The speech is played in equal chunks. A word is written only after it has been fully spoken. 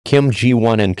Kim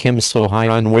Ji-won and Kim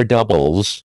So-hyun were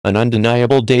doubles, an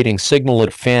undeniable dating signal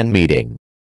at fan meeting.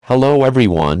 Hello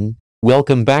everyone,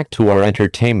 welcome back to our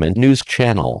entertainment news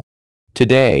channel.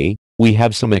 Today, we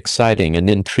have some exciting and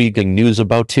intriguing news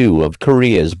about two of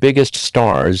Korea's biggest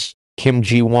stars, Kim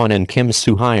Ji-won and Kim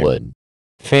So-hyun.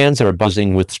 Fans are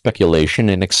buzzing with speculation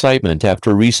and excitement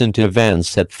after recent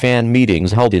events at fan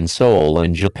meetings held in Seoul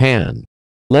and Japan.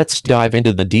 Let's dive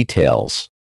into the details.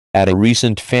 At a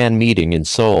recent fan meeting in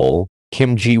Seoul,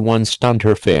 Kim Ji-won stunned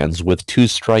her fans with two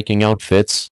striking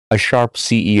outfits, a sharp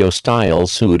CEO-style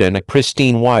suit and a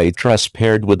pristine white dress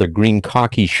paired with a green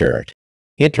khaki shirt.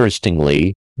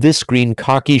 Interestingly, this green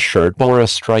khaki shirt bore a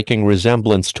striking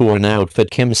resemblance to an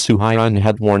outfit Kim So-hyun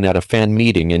had worn at a fan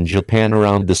meeting in Japan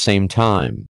around the same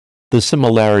time. The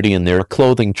similarity in their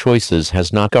clothing choices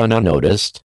has not gone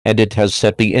unnoticed, and it has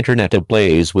set the internet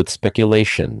ablaze with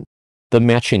speculation. The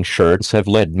matching shirts have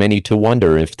led many to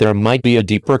wonder if there might be a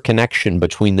deeper connection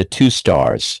between the two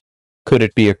stars. Could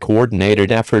it be a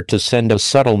coordinated effort to send a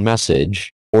subtle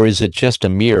message, or is it just a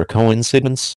mere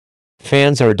coincidence?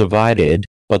 Fans are divided,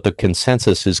 but the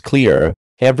consensus is clear.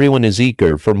 Everyone is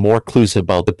eager for more clues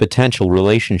about the potential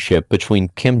relationship between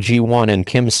Kim Ji-won and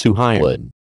Kim So-hyun.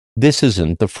 This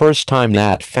isn't the first time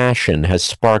that fashion has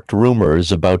sparked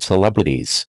rumors about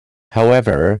celebrities.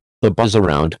 However, the buzz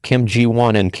around Kim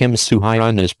Ji-won and Kim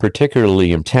So-hyun is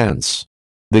particularly intense.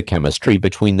 The chemistry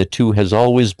between the two has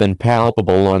always been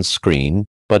palpable on screen,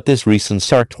 but this recent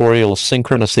sartorial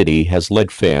synchronicity has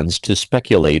led fans to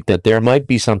speculate that there might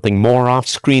be something more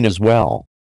off-screen as well.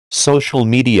 Social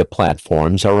media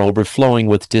platforms are overflowing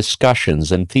with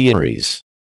discussions and theories.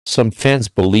 Some fans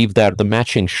believe that the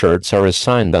matching shirts are a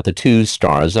sign that the two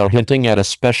stars are hinting at a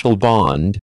special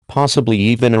bond, possibly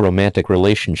even a romantic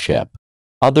relationship.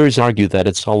 Others argue that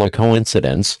it's all a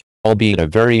coincidence, albeit a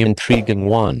very intriguing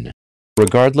one.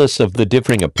 Regardless of the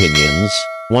differing opinions,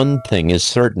 one thing is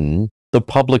certain: the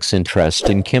public's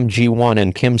interest in Kim Ji-won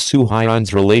and Kim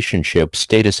So-hyun's relationship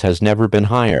status has never been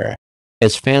higher.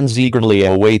 As fans eagerly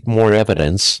await more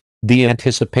evidence, the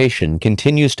anticipation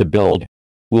continues to build.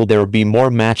 Will there be more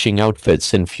matching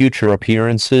outfits in future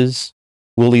appearances?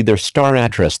 Will either star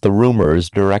address the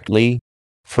rumors directly?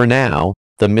 For now,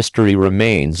 the mystery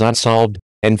remains unsolved,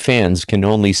 and fans can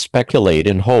only speculate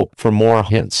and hope for more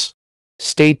hints.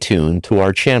 Stay tuned to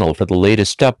our channel for the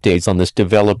latest updates on this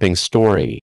developing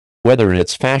story. Whether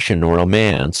it's fashion or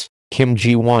romance, Kim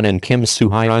Ji-won and Kim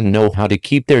So-hyun know how to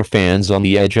keep their fans on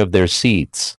the edge of their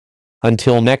seats.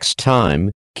 Until next time,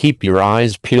 keep your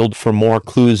eyes peeled for more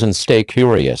clues and stay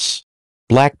curious.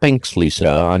 Blackpink's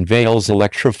Lisa unveils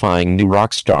electrifying new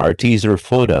rockstar teaser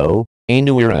photo, a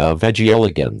new era of edgy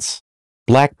elegance.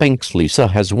 Blackpink's Lisa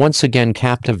has once again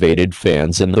captivated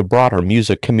fans in the broader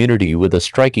music community with a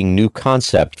striking new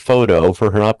concept photo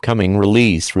for her upcoming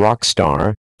release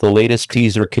Rockstar. The latest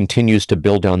teaser continues to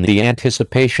build on the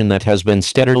anticipation that has been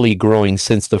steadily growing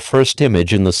since the first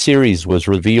image in the series was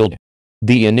revealed.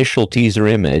 The initial teaser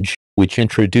image, which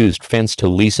introduced fans to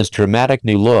Lisa's dramatic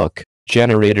new look,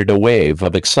 generated a wave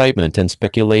of excitement and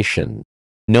speculation.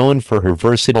 Known for her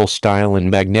versatile style and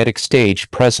magnetic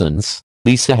stage presence,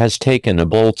 Lisa has taken a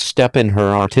bold step in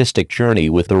her artistic journey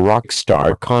with the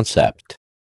rockstar concept.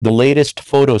 The latest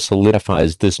photo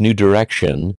solidifies this new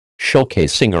direction,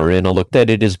 showcasing her in a look that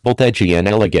is both edgy and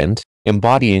elegant,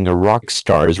 embodying a rock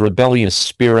star's rebellious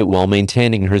spirit while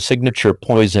maintaining her signature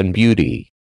poise and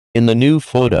beauty. In the new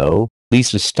photo,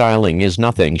 Lisa's styling is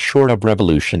nothing short of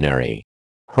revolutionary.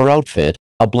 Her outfit,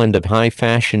 a blend of high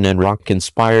fashion and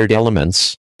rock-inspired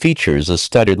elements, features a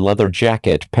studded leather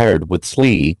jacket paired with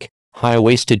sleek,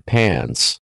 high-waisted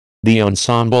pants. The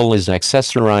ensemble is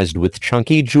accessorized with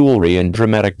chunky jewelry and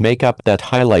dramatic makeup that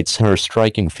highlights her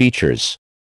striking features.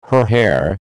 Her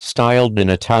hair, styled in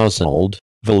a tousled,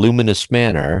 voluminous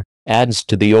manner, adds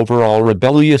to the overall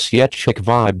rebellious yet chic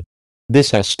vibe.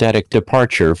 This aesthetic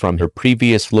departure from her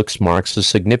previous looks marks a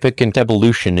significant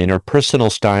evolution in her personal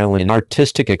style and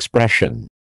artistic expression.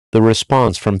 The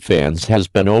response from fans has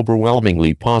been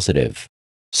overwhelmingly positive.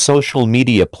 Social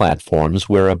media platforms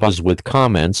were abuzz with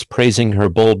comments praising her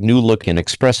bold new look and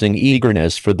expressing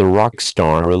eagerness for the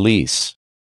rockstar release.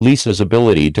 Lisa's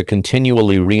ability to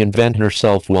continually reinvent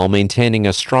herself while maintaining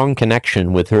a strong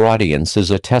connection with her audience is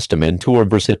a testament to her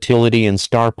versatility and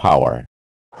star power.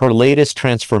 Her latest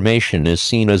transformation is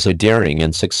seen as a daring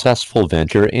and successful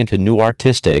venture into new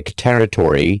artistic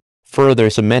territory, further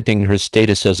cementing her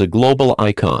status as a global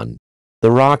icon. The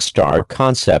rockstar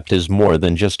concept is more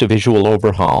than just a visual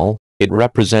overhaul, it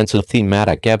represents a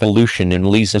thematic evolution in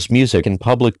Lisa's music and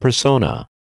public persona.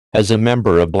 As a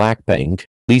member of Blackpink,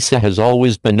 Lisa has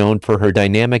always been known for her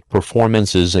dynamic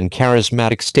performances and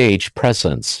charismatic stage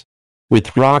presence.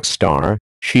 With Rockstar,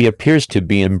 she appears to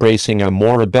be embracing a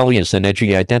more rebellious and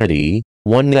edgy identity,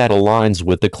 one that aligns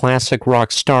with the classic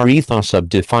rock star ethos of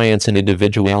defiance and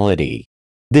individuality.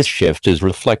 This shift is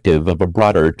reflective of a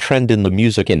broader trend in the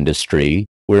music industry,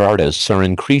 where artists are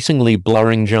increasingly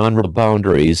blurring genre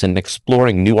boundaries and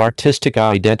exploring new artistic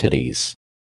identities.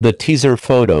 The teaser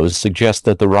photos suggest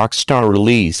that the Rockstar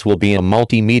release will be a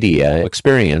multimedia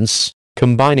experience,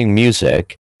 combining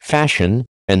music, fashion,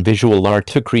 and visual art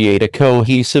to create a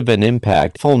cohesive and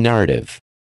impactful narrative.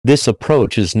 This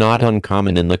approach is not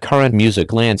uncommon in the current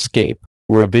music landscape,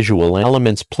 where visual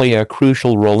elements play a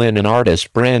crucial role in an artist's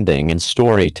branding and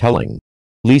storytelling.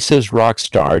 Lisa's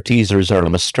Rockstar teasers are a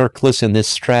masterclass in this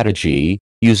strategy,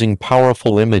 using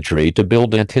powerful imagery to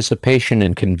build anticipation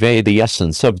and convey the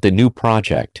essence of the new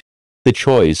project. The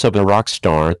choice of a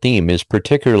Rockstar theme is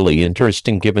particularly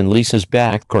interesting given Lisa's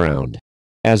background.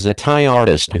 As a Thai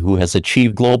artist who has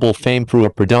achieved global fame through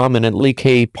a predominantly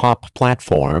K-pop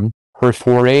platform, her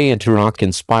foray into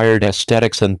rock-inspired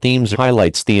aesthetics and themes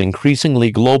highlights the increasingly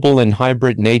global and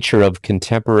hybrid nature of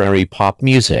contemporary pop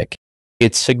music.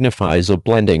 It signifies a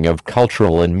blending of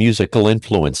cultural and musical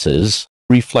influences,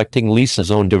 reflecting Lisa's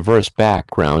own diverse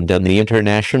background and the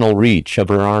international reach of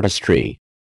her artistry.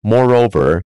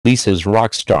 Moreover, Lisa's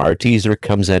Rockstar teaser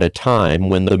comes at a time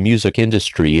when the music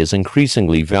industry is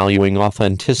increasingly valuing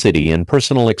authenticity and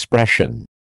personal expression.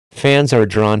 Fans are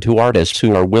drawn to artists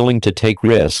who are willing to take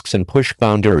risks and push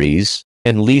boundaries,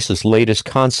 and Lisa's latest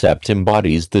concept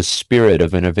embodies this spirit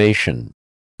of innovation.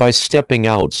 By stepping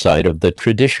outside of the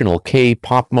traditional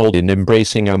K-pop mold and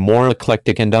embracing a more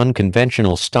eclectic and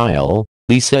unconventional style,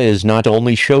 Lisa is not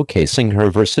only showcasing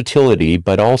her versatility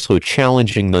but also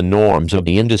challenging the norms of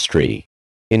the industry.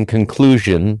 In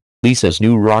conclusion, Lisa's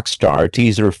new Rockstar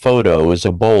teaser photo is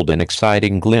a bold and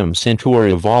exciting glimpse into her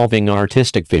evolving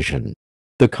artistic vision.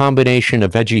 The combination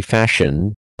of edgy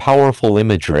fashion, powerful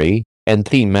imagery, and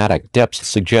thematic depth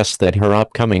suggests that her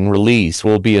upcoming release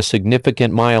will be a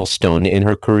significant milestone in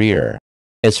her career.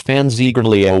 As fans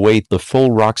eagerly await the full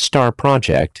Rockstar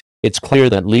project, it's clear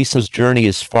that Lisa's journey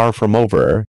is far from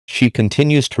over. She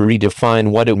continues to redefine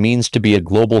what it means to be a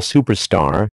global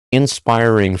superstar,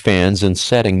 inspiring fans and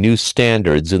setting new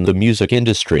standards in the music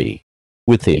industry.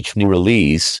 With each new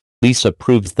release, Lisa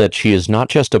proves that she is not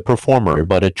just a performer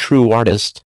but a true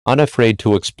artist, unafraid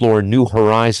to explore new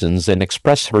horizons and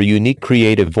express her unique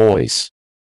creative voice.